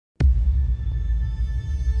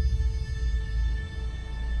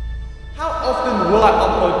How often will I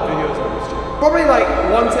upload videos on this channel? Probably like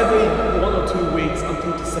once every 1 or 2 weeks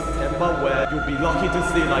until to September, where you'll be lucky to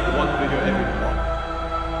see like one video every month.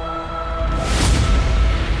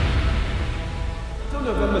 Until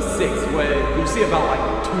November 6th, where you'll see about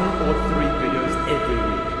like 2 or 3 videos every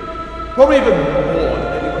week. Probably even more,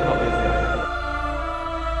 depending on how busy I am.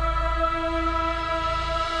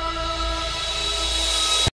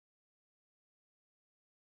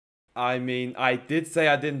 I mean, I did say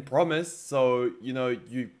I didn't promise, so, you know,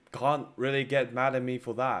 you can't really get mad at me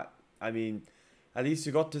for that. I mean, at least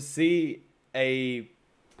you got to see a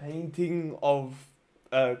painting of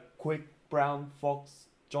a quick brown fox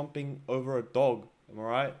jumping over a dog. Am I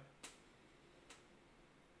right?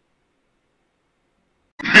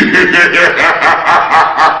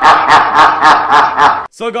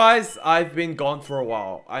 So guys, I've been gone for a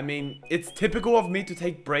while. I mean, it's typical of me to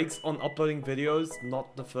take breaks on uploading videos.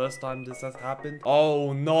 Not the first time this has happened.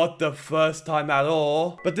 Oh, not the first time at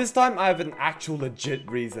all. But this time I have an actual legit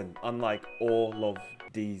reason, unlike all of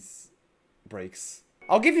these breaks.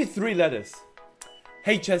 I'll give you 3 letters.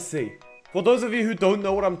 HSC. For those of you who don't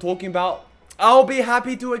know what I'm talking about, I'll be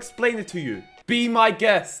happy to explain it to you. Be my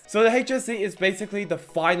guest. So the HSC is basically the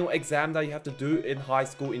final exam that you have to do in high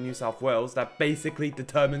school in New South Wales that basically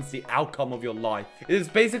determines the outcome of your life. It is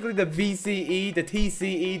basically the VCE, the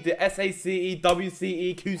TCE, the SACE,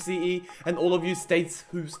 WCE, QCE, and all of you states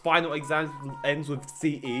whose final exam ends with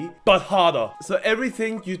CE, but harder. So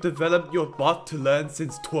everything you developed your butt to learn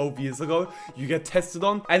since 12 years ago, you get tested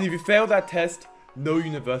on, and if you fail that test, no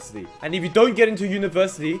university. And if you don't get into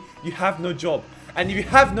university, you have no job. And if you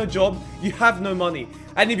have no job, you have no money.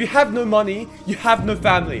 And if you have no money, you have no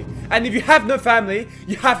family. And if you have no family,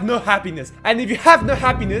 you have no happiness. And if you have no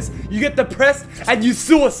happiness, you get depressed and you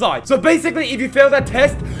suicide. So basically, if you fail that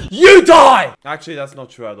test, you die! Actually, that's not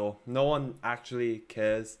true at all. No one actually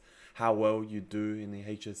cares how well you do in the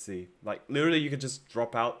HSC. Like, literally, you could just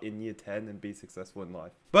drop out in year 10 and be successful in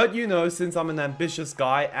life. But, you know, since I'm an ambitious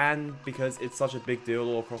guy and because it's such a big deal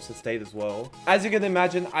all across the state as well, as you can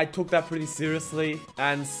imagine, I took that pretty seriously,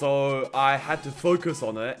 and so I had to focus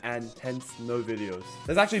on it, and hence no videos.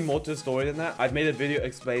 There's actually more to the story than that. I've made a video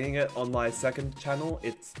explaining it on my second channel.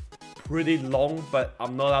 It's pretty long, but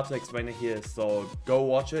I'm not allowed to explain it here, so go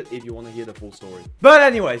watch it if you want to hear the full story. But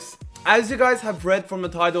anyways, as you guys have read from the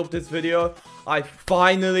title of this video, I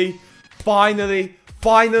finally,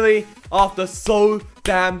 after so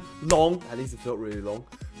damn long, at least it felt really long,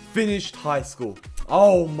 finished high school.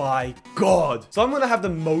 Oh my god. So I'm gonna have the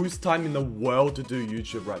most time in the world to do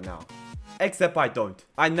YouTube right now. Except I don't.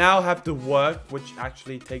 I now have to work, which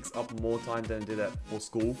actually takes up more time than it did for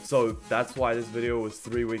school. So that's why this video was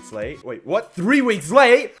 3 weeks late. Wait, what? 3 weeks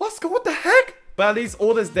late? What the heck? But at least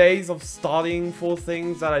all these days of studying for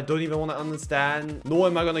things that I don't even want to understand, nor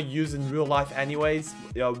am I going to use in real life anyways.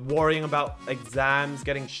 You know, worrying about exams,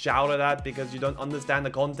 getting shouted at because you don't understand the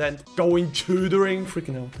content, going tutoring,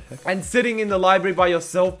 freaking hell, what the heck, and sitting in the library by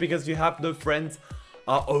yourself because you have no friends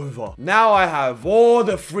are over. Now I have all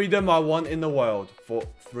the freedom I want in the world for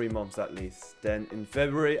 3 months at least. Then in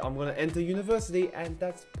February, I'm going to enter university, and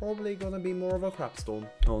that's probably going to be more of a crap storm.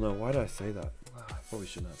 Oh no, why did I say that? I probably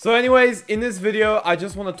shouldn't have. So anyways, in this video, I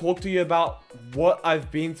just want to talk to you about what I've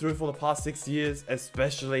been through for the past 6 years,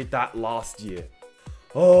 especially that last year.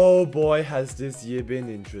 Oh boy, has this year been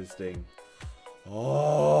interesting.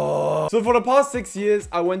 Oh. So for the past 6 years,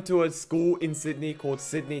 I went to a school in Sydney called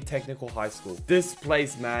Sydney Technical High School. This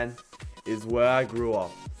place, man, is where I grew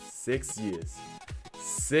up. 6 years.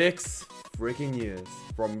 6 freaking years.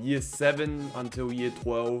 From year 7 until year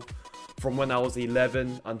 12. From when I was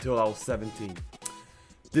 11 until I was 17.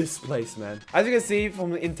 This place, man. As you can see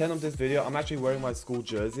from the intent of this video, I'm actually wearing my school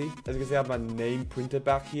jersey. As you can see, I have my name printed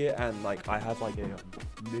back here, and like I have like a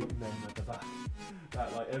nickname at the back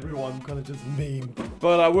that like everyone kind of just meme.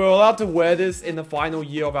 But we're allowed to wear this in the final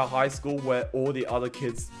year of our high school, where all the other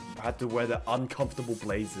kids had to wear their uncomfortable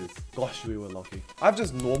blazers. Gosh, we were lucky. I have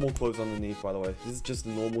just normal clothes underneath, by the way. This is just a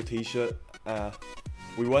normal t-shirt.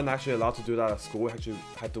 We weren't actually allowed to do that at school. We actually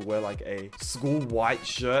had to wear like a school white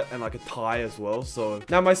shirt and like a tie as well. So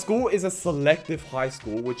now my school is a selective high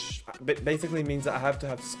school, which basically means that I have to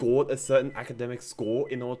have scored a certain academic score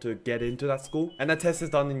in order to get into that school. And that test is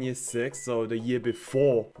done in year 6, so the year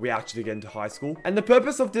before we actually get into high school. And the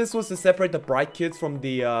purpose of this was to separate the bright kids from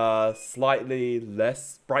the slightly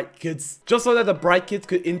less bright kids, just so that the bright kids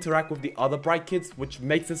could interact with the other bright kids, which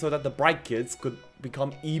makes it so that the bright kids could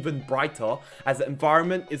become even brighter, as the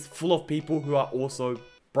environment is full of people who are also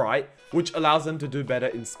bright, which allows them to do better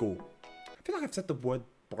in school. I feel like I've said the word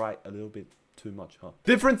bright a little bit too much, huh?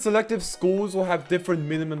 Different selective schools will have different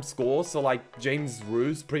minimum scores. So like James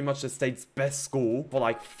Roos, pretty much the state's best school for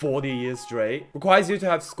like 40 years straight, requires you to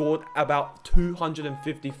have scored about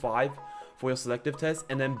 255 for your selective test.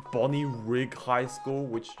 And then Bonnie Rigg High School,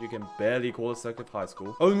 which you can barely call a selective high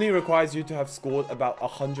school, only requires you to have scored about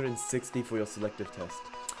 160 for your selective test.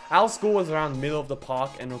 Our school is around middle of the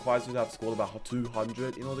park and requires you to have scored about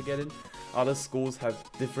 200 in order to get in. Other schools have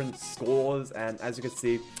different scores, and as you can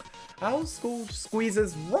see, our school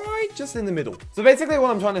squeezes right just in the middle. So basically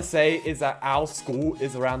what I'm trying to say is that our school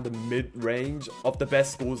is around the mid-range of the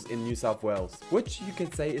best schools in New South Wales, which you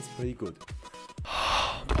can say is pretty good.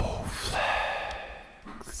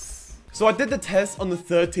 So I did the test on the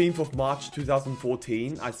 13th of March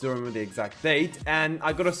 2014, I still remember the exact date, and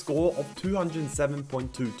I got a score of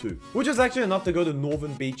 207.22, which is actually enough to go to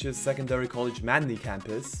Northern Beaches Secondary College Manly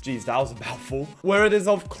campus, geez that was a mouthful, where it is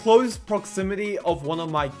of close proximity of one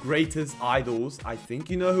of my greatest idols. I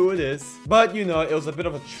think you know who it is, but you know, it was a bit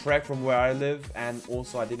of a trek from where I live, and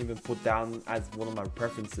also I didn't even put down as one of my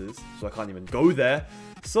preferences, so I can't even go there,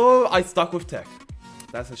 so I stuck with Tech.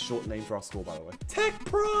 That's a short name for our school, by the way. Tech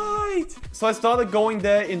Pride! So I started going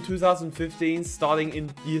there in 2015, starting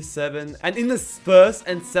in year 7. And in the first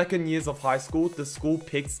and second years of high school, the school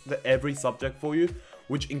picks every subject for you,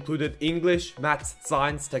 which included English, maths,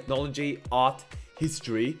 science, technology, art,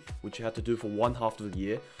 history, which you had to do for one half of the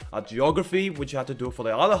year, geography, which you had to do for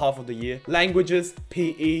the other half of the year, languages,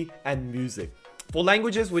 PE, and music. For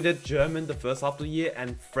languages, we did German the first half of the year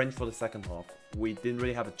and French for the second half. We didn't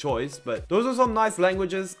really have a choice, but those are some nice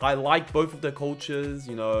languages. I like both of their cultures,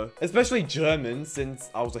 you know, especially German, since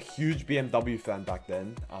I was a huge BMW fan back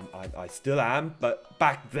then. I still am, but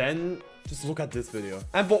back then, just look at this video.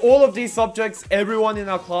 And for all of these subjects, everyone in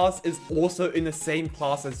our class is also in the same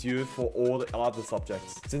class as you for all the other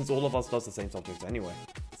subjects, since all of us does the same subjects anyway.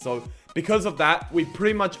 So because of that, we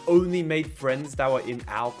pretty much only made friends that were in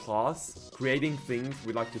our class, creating things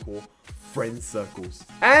we like to call friend circles.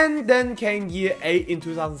 And then came year 8 in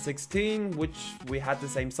 2016, which we had the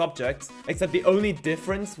same subjects, except the only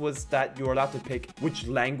difference was that you were allowed to pick which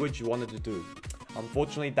language you wanted to do.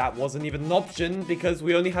 Unfortunately, that wasn't even an option because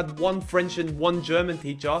we only had one French and one German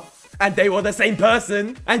teacher, and they were the same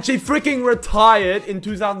person, and she freaking retired in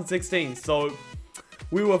 2016, so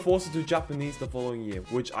we were forced to do Japanese the following year,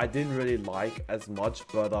 which I didn't really like as much,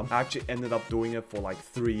 but I actually ended up doing it for like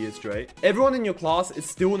 3 years straight. Everyone in your class is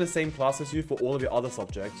still in the same class as you for all of your other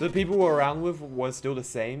subjects. So the people we were around with were still the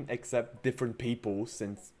same, except different people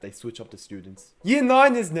since they switch up the students. Year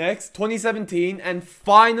 9 is next, 2017, and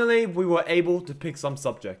finally we were able to pick some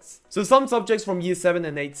subjects. So some subjects from year 7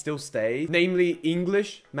 and 8 still stay, namely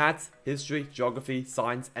English, maths, history, geography,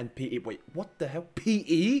 science, and PE. Wait, what the hell?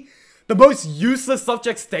 PE? The most useless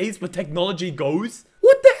subject stays, but technology goes?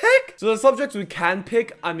 What the heck? So the subjects we can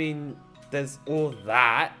pick, I mean, there's all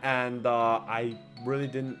that, and I really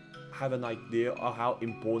didn't have an idea of how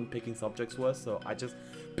important picking subjects were, so I just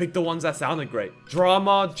picked the ones that sounded great.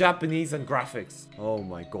 Drama, Japanese, and graphics. Oh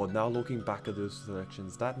my god, now looking back at those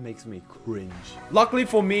selections, that makes me cringe. Luckily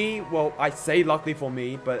for me, well, I say luckily for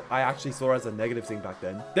me, but I actually saw it as a negative thing back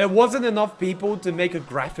then. There wasn't enough people to make a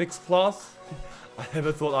graphics class. I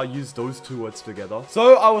never thought I'd use those two words together.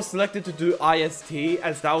 So I was selected to do IST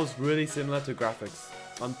as that was really similar to graphics.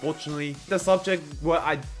 Unfortunately, the subject where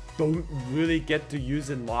I don't really get to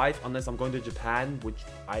use in life unless I'm going to Japan, which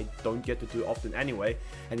I don't get to do often anyway.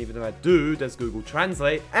 And even though I do, there's Google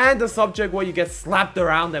Translate. And the subject where you get slapped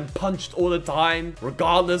around and punched all the time,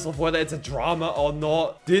 regardless of whether it's a drama or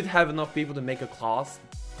not, did have enough people to make a class.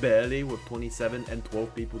 Barely, with 27 and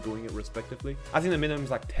 12 people doing it respectively. I think the minimum is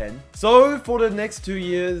like 10. So for the next 2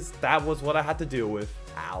 years, that was what I had to deal with.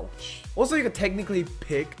 Ouch. Also, you could technically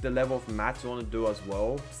pick the level of maths you want to do as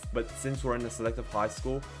well, but since we're in a selective high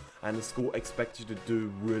school and the school expects you to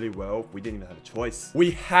do really well, we didn't even have a choice.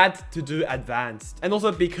 We had to do advanced. And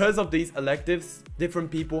also because of these electives,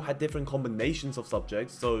 different people had different combinations of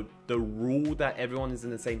subjects, so the rule that everyone is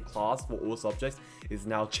in the same class for all subjects is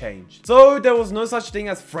now changed. So there was no such thing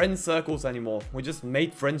as friend circles anymore. We just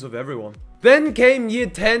made friends with everyone. Then came year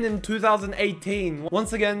 10 in 2018.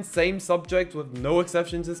 Once again, same subject with no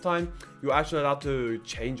exceptions this time. You're actually allowed to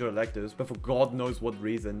change your electives, but for God knows what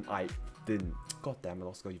reason, I didn't. God damn it,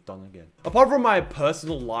 Oscar, you've done it again. Apart from my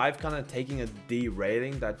personal life kind of taking a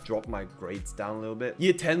derailing that dropped my grades down a little bit,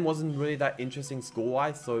 year 10 wasn't really that interesting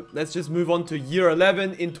school-wise, so let's just move on to year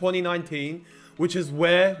 11 in 2019, which is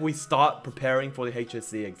where we start preparing for the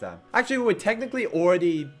HSC exam. Actually, we technically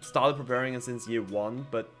already started preparing it since year 1,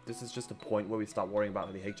 but this is just a point where we start worrying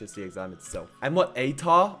about the HSC exam itself. And what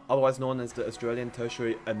ATAR, otherwise known as the Australian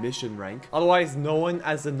Tertiary Admission Rank, otherwise known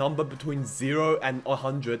as the number between 0 and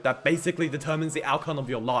 100 that basically determines the outcome of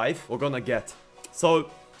your life, we're gonna get. So,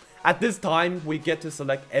 at this time, we get to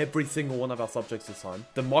select every single one of our subjects this time.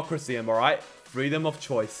 Democracy, am I right? Freedom of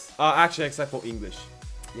choice. Actually, except for English.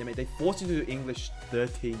 Yeah, mate, they forced you to do English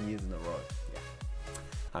 13 years in a row. Yeah.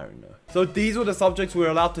 I don't know. So these were the subjects we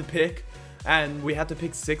were allowed to pick. And we had to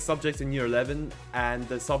pick 6 subjects in year 11. And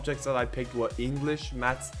the subjects that I picked were English,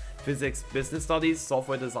 maths, physics, business studies,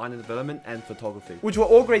 software design and development, and photography. Which were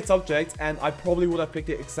all great subjects. And I probably would have picked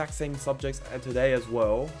the exact same subjects today as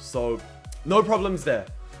well. So no problems there.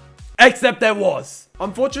 Except there was.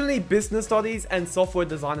 Unfortunately, business studies and software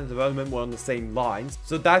design and development were on the same lines.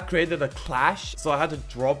 So that created a clash. So I had to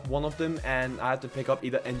drop one of them and I had to pick up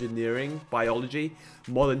either engineering, biology,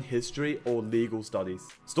 modern history, or legal studies.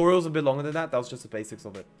 Story was a bit longer than that. That was just the basics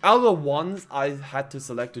of it. Out of the ones I had to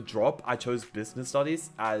select to drop, I chose business studies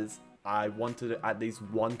as I wanted at least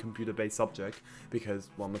one computer-based subject because,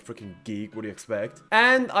 well, I'm a freaking geek, what do you expect?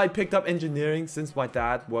 And I picked up engineering since my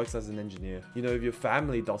dad works as an engineer. You know, if your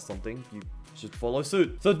family does something, you should follow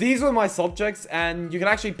suit. So these were my subjects, and you can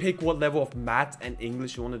actually pick what level of math and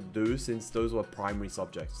English you wanted to do since those were primary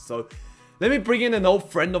subjects. So let me bring in an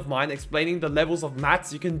old friend of mine explaining the levels of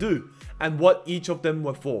maths you can do and what each of them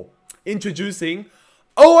were for. Introducing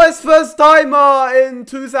OS First Timer in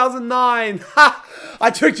 2009. Ha! I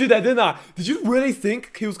tricked you there, didn't I? Did you really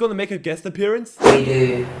think he was going to make a guest appearance? We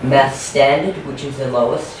do Math Standard, which is the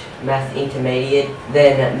lowest, Math Intermediate,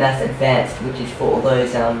 then Math Advanced, which is for all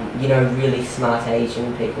those, you know, really smart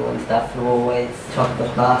Asian people and stuff who are always top of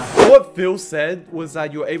the class. What Phil said was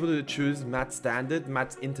that you were able to choose Math Standard,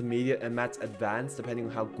 Math Intermediate, and Math Advanced, depending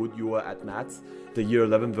on how good you were at maths. The year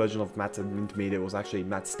 11 version of Maths Intermediate was actually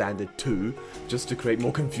Maths Standard 2, just to create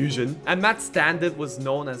more confusion. And Maths Standard was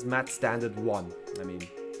known as Maths Standard 1. I mean...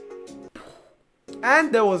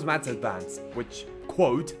 And there was Maths Advanced, which,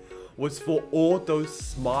 quote, was for all those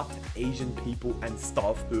smart Asian people and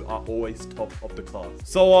stuff who are always top of the class.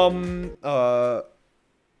 So,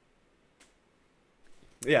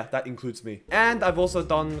 yeah, that includes me. And I've also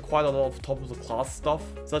done quite a lot of top of the class stuff,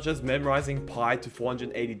 such as memorizing pi to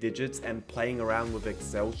 480 digits and playing around with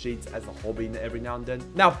Excel sheets as a hobby every now and then.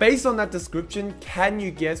 Now, based on that description, can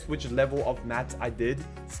you guess which level of maths I did?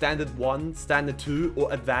 Standard 1, Standard 2,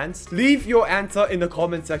 or Advanced? Leave your answer in the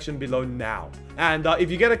comment section below now. And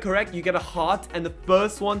if you get it correct, you get a heart, and the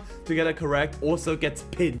first one to get it correct also gets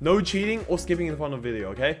pinned. No cheating or skipping in front of the video,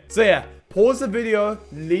 okay? So yeah, pause the video,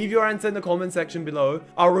 leave your answer in the comment section below.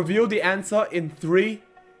 I'll reveal the answer in 3,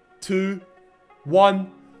 2,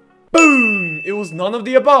 1. Boom! It was none of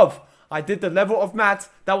the above. I did the level of maths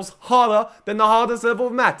that was harder than the hardest level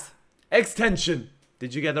of maths. Extension.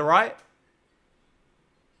 Did you get it right?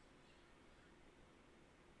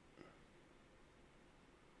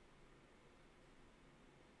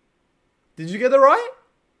 Did you get it right?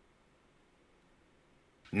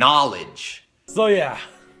 Knowledge. So yeah.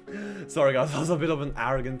 Sorry guys, that was a bit of an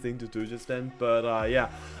arrogant thing to do just then, but yeah.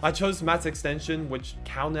 I chose Maths Extension, which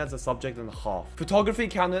counted as a subject and a half. Photography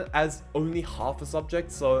counted as only half a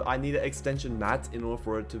subject, so I needed Extension Maths in order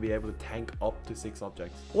for it to be able to tank up to 6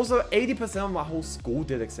 subjects. Also, 80% of my whole school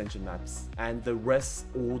did Extension Maths, and the rest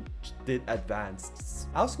all did Advanced.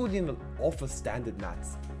 Our school didn't even offer Standard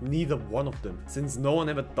Maths. Neither one of them, since no one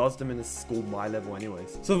ever does them in a school my level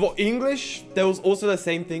anyways. So for English, there was also the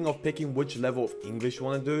same thing of picking which level of English you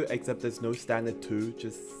want to do, except there's no Standard 2,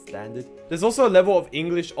 just Standard. There's also a level of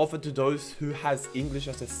English offered to those who has English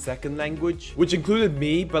as a second language, which included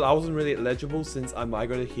me, but I wasn't really eligible since I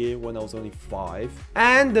migrated here when I was only 5.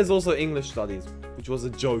 And there's also English studies, which was a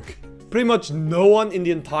joke. Pretty much no one in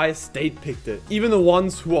the entire state picked it, even the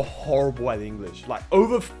ones who are horrible at English. Like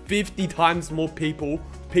over 50 times more people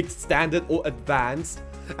picked Standard or Advanced,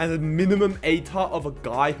 and the minimum ATAR of a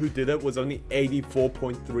guy who did it was only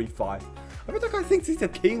 84.35. I bet that guy thinks he's a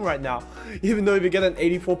king right now. Even though if you get an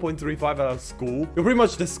 84.35 out of school, you're pretty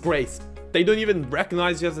much disgraced. They don't even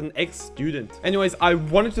recognize you as an ex-student. Anyways, I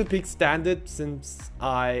wanted to pick Standard since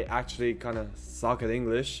I actually kind of suck at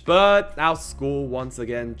English. But our school, once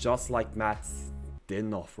again, just like maths,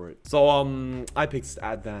 didn't offer it. So, I picked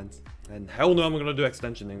Advanced. And hell no, I'm gonna do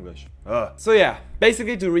Extension English. So yeah,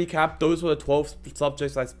 basically to recap, those were the 12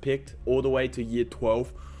 subjects I picked all the way to year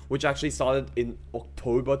 12. which actually started in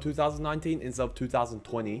October 2019 instead of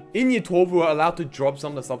 2020. In year 12, we were allowed to drop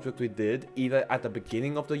some of the subjects we did, either at the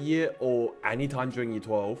beginning of the year or anytime during year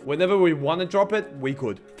 12. Whenever we want to drop it, we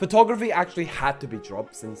could. Photography actually had to be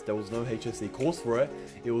dropped since there was no HSC course for it.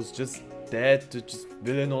 It was just there to just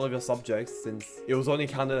fill in all of your subjects since it was only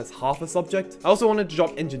counted as half a subject. I also wanted to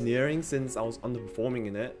drop engineering since I was underperforming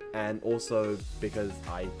in it, and also because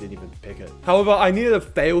I didn't even pick it. However, I needed a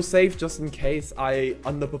fail-safe just in case I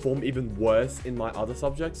underperform even worse in my other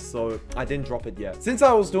subjects, so I didn't drop it yet. Since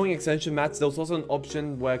I was doing extension maths, there was also an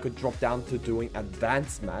option where I could drop down to doing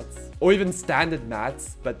advanced maths or even standard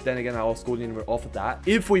maths, but then again, our school didn't even offer that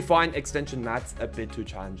if we find extension maths a bit too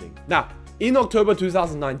challenging. Now, in October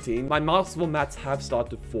 2019, my marks for maths have started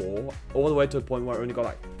to fall, all the way to the point where I only got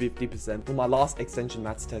like 50% for my last extension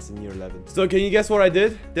maths test in year 11. So can you guess what I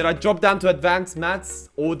did? Did I drop down to advanced maths,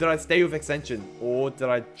 or did I stay with extension, or did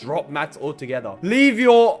I drop maths altogether? Leave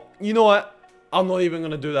your... You know what? I'm not even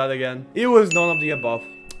gonna do that again. It was none of the above.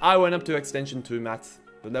 I went up to extension 2 maths,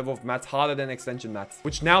 the level of maths harder than extension maths,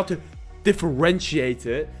 which now to differentiate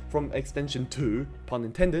it from extension 2, pun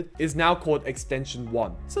intended, is now called extension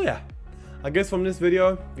 1. So yeah. I guess from this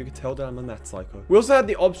video, you can tell that I'm a math psycho. We also had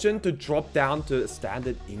the option to drop down to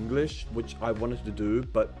standard English, which I wanted to do,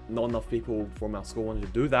 but not enough people from our school wanted to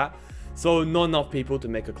do that. So not enough people to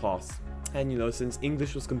make a class. And you know, since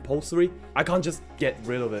English was compulsory, I can't just get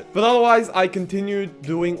rid of it. But otherwise, I continued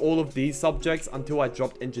doing all of these subjects until I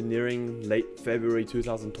dropped engineering late February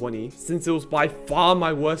 2020, since it was by far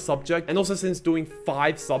my worst subject. And also since doing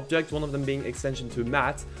 5 subjects, one of them being extension 2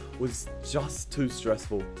 maths, was just too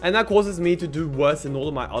stressful. And that causes me to do worse in all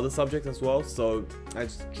of my other subjects as well, so I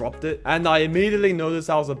just dropped it. And I immediately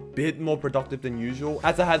noticed I was a bit more productive than usual,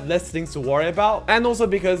 as I had less things to worry about. And also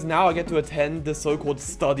because now I get to attend the so-called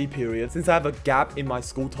study period, since I have a gap in my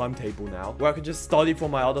school timetable now, where I could just study for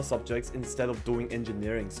my other subjects instead of doing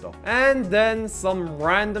engineering stuff. And then some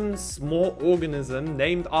random small organism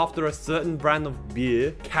named after a certain brand of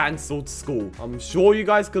beer cancelled school. I'm sure you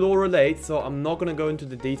guys could all relate, so I'm not gonna go into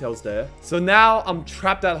the details there. So now I'm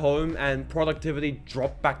trapped at home and productivity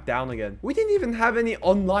dropped back down again. We didn't even have any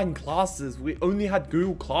online classes. We only had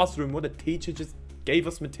Google Classroom, where the teacher just gave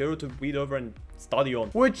us material to read over and study on,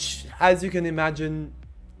 which, as you can imagine,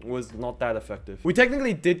 was not that effective. We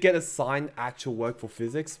technically did get assigned actual work for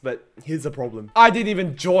physics, but here's the problem. I didn't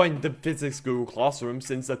even join the physics Google Classroom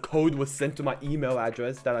since a code was sent to my email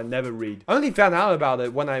address that I never read. I only found out about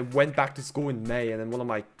it when I went back to school in May, and then one of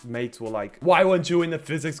my mates were like, "Why weren't you in the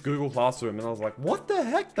physics Google Classroom?" And I was like, what the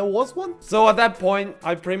heck? There was one? So at that point,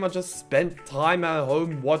 I pretty much just spent time at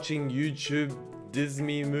home watching YouTube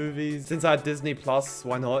Disney movies. Since I had Disney Plus,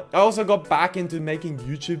 why not? I also got back into making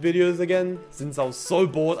YouTube videos again. Since I was so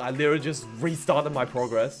bored, I literally just restarted my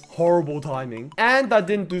progress. Horrible timing. And I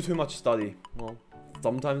didn't do too much study. Well,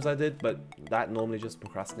 sometimes I did, but that normally just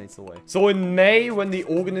procrastinates away. So in May, when the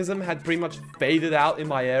organism had pretty much faded out in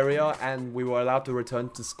my area and we were allowed to return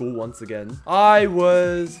to school once again, I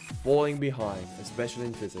was falling behind, especially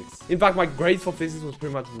in physics. In fact, my grades for physics was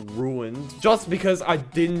pretty much ruined just because I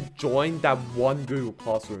didn't join that one Google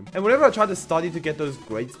Classroom. And whenever I tried to study to get those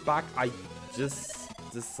grades back, I just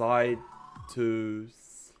decide to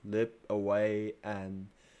slip away and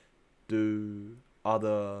do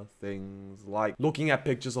other things, like looking at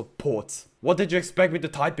pictures of ports. What did you expect me to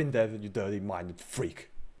type in there, you dirty-minded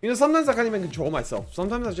freak? You know, sometimes I can't even control myself.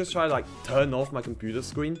 Sometimes I just try to like turn off my computer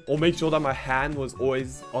screen or make sure that my hand was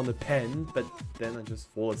always on the pen, but then I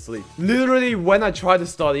just fall asleep. Literally, when I try to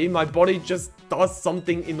study, my body just does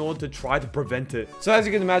something in order to try to prevent it. So as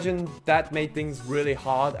you can imagine, that made things really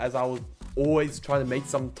hard, as I was always trying to make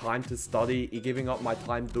some time to study, giving up my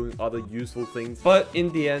time doing other useful things. But in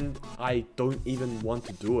the end, I don't even want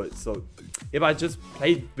to do it. So if I just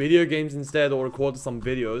played video games instead or recorded some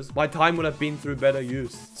videos, my time would have been through better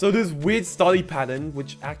use. So this weird study pattern,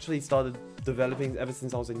 which actually started developing ever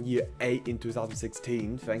since I was in year 8 in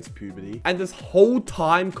 2016, thanks puberty. And this whole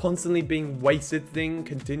time constantly being wasted thing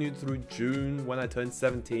continued through June when I turned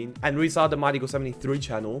 17 and restarted the MightyEagle 73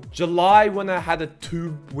 channel. July when I had a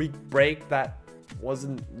 2-week break that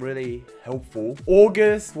wasn't really helpful.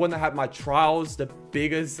 August when I had my trials, the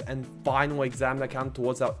biggest and final exam that counted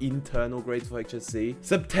towards our internal grades for HSC.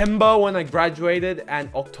 September when I graduated, and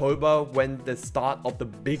October when the start of the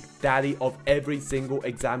big daddy of every single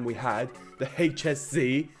exam we had, the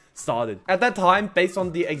HSC, started. At that time, based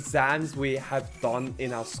on the exams we have done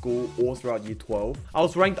in our school all throughout year 12, I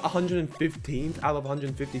was ranked 115th out of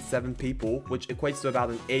 157 people, which equates to about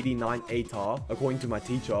an 89 ATAR, according to my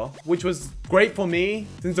teacher, which was great for me,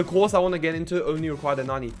 since the course I want to get into only required a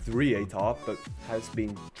 93 ATAR, but has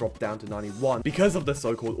been dropped down to 91 because of the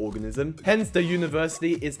so-called organism. Hence, the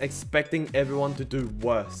university is expecting everyone to do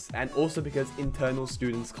worse, and also because internal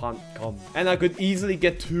students can't come. And I could easily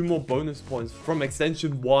get 2 more bonus points from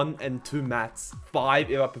extension 1 and 2 maths,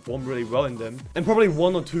 5 if I perform really well in them, and probably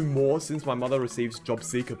 1 or 2 more since my mother receives job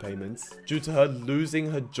seeker payments due to her losing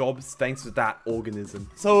her jobs thanks to that organism.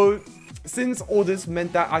 So since all this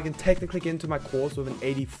meant that I can technically get into my course with an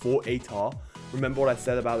 84 ATAR, remember what I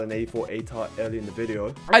said about an 84 ATAR earlier in the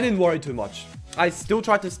video, I didn't worry too much. I still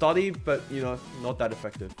tried to study, but you know, not that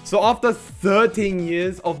effective. So after 13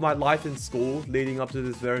 years of my life in school leading up to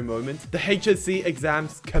this very moment, the HSC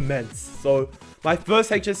exams commenced. So my first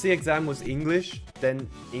HSC exam was English, then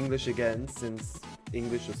English again, since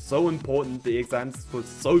English was so important, the exams were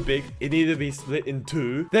so big, it needed to be split in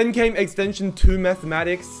 2. Then came extension 2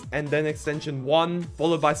 mathematics, and then extension 1,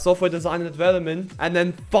 followed by software design and development, and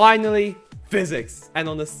then finally physics. And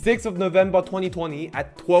on the 6th of November 2020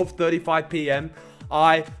 at 12:35 p.m,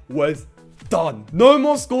 I was done. No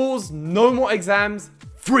more schools, no more exams,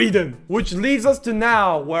 freedom. Which leads us to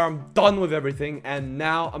now, where I'm done with everything, and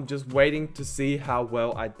now I'm just waiting to see how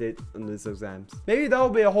well I did in these exams. Maybe that'll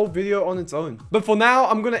be a whole video on its own. But for now,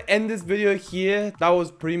 I'm gonna end this video here. That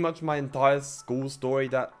was pretty much my entire school story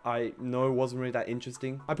that I know wasn't really that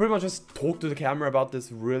interesting. I pretty much just talked to the camera about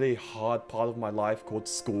this really hard part of my life called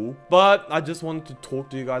school. But I just wanted to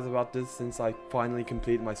talk to you guys about this since I finally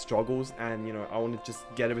completed my struggles, and you know, I want to just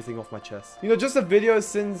get everything off my chest. You know, just a video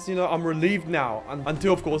since, you know, I'm relieved now,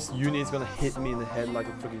 until of course uni is gonna hit me in the head like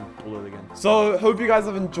a freaking bullet again. So hope you guys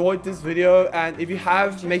have enjoyed this video, and if you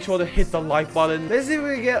have, make sure to hit the like button. Let's see if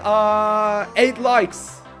we can get 8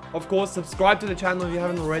 likes. Of course, subscribe to the channel if you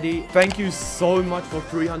haven't already. Thank you so much for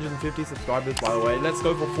 350 subscribers, by the way. Let's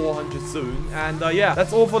go for 400 soon. And yeah,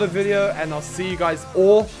 that's all for the video, and I'll see you guys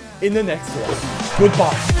all in the next one.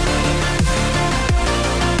 Goodbye.